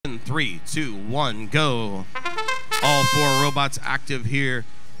3, 2, 1, go. All 4 robots active here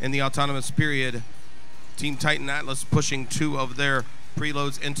in the autonomous period. Team Titan Atlas pushing 2 of their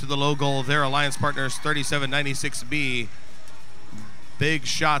preloads into the low goal. Their alliance partners 3796B. Big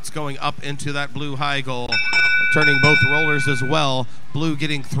shots going up into that blue high goal, turning both rollers as well. Blue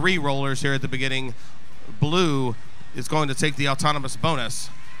getting 3 rollers here at the beginning. Blue is going to take the autonomous bonus.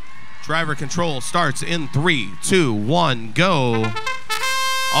 Driver control starts in 3, 2, 1, go.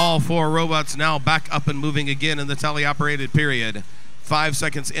 All 4 robots now back up and moving again in the tele-operated period. 5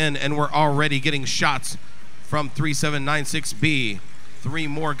 seconds in, and we're already getting shots from 3796B. 3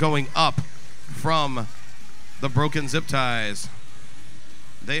 more going up from the broken zip ties.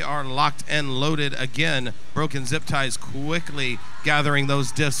 They are locked and loaded again. Broken zip ties quickly gathering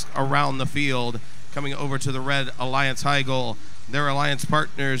those discs around the field, coming over to the red Alliance high goal. Their alliance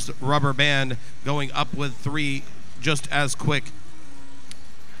partners, Rubber Band, going up with 3 just as quick.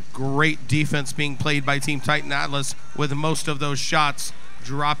 Great defense being played by Team Titan Atlas, with most of those shots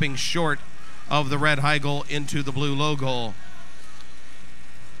dropping short of the red high goal into the blue low goal.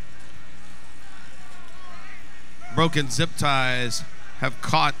 Broken zip ties have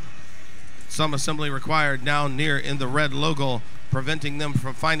caught some assembly required now near in the red low goal, preventing them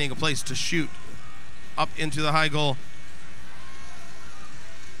from finding a place to shoot up into the high goal.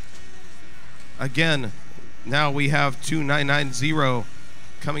 Again, now we have 2990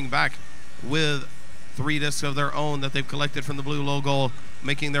 coming back with 3 discs of their own that they've collected from the blue low goal,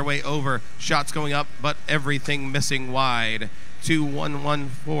 making their way over. Shots going up, but everything missing wide.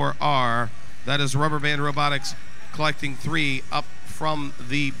 2114R, that is Rubber Band Robotics collecting 3 up from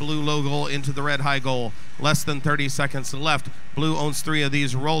the blue low goal into the red high goal. Less than 30 seconds left. Blue owns 3 of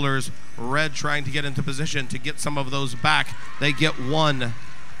these rollers. Red trying to get into position to get some of those back. They get 1,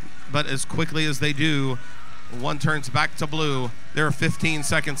 but as quickly as they do, 1 turns back to blue. There are 15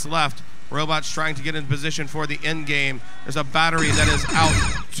 seconds left. Robots trying to get in position for the end game. There's a battery that is out.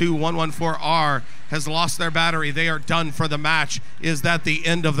 2114R has lost their battery. They are done for the match. Is that the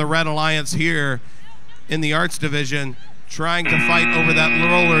end of the Red Alliance here in the Arts Division? Trying to fight over that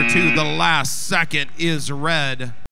roller to the last second is Red.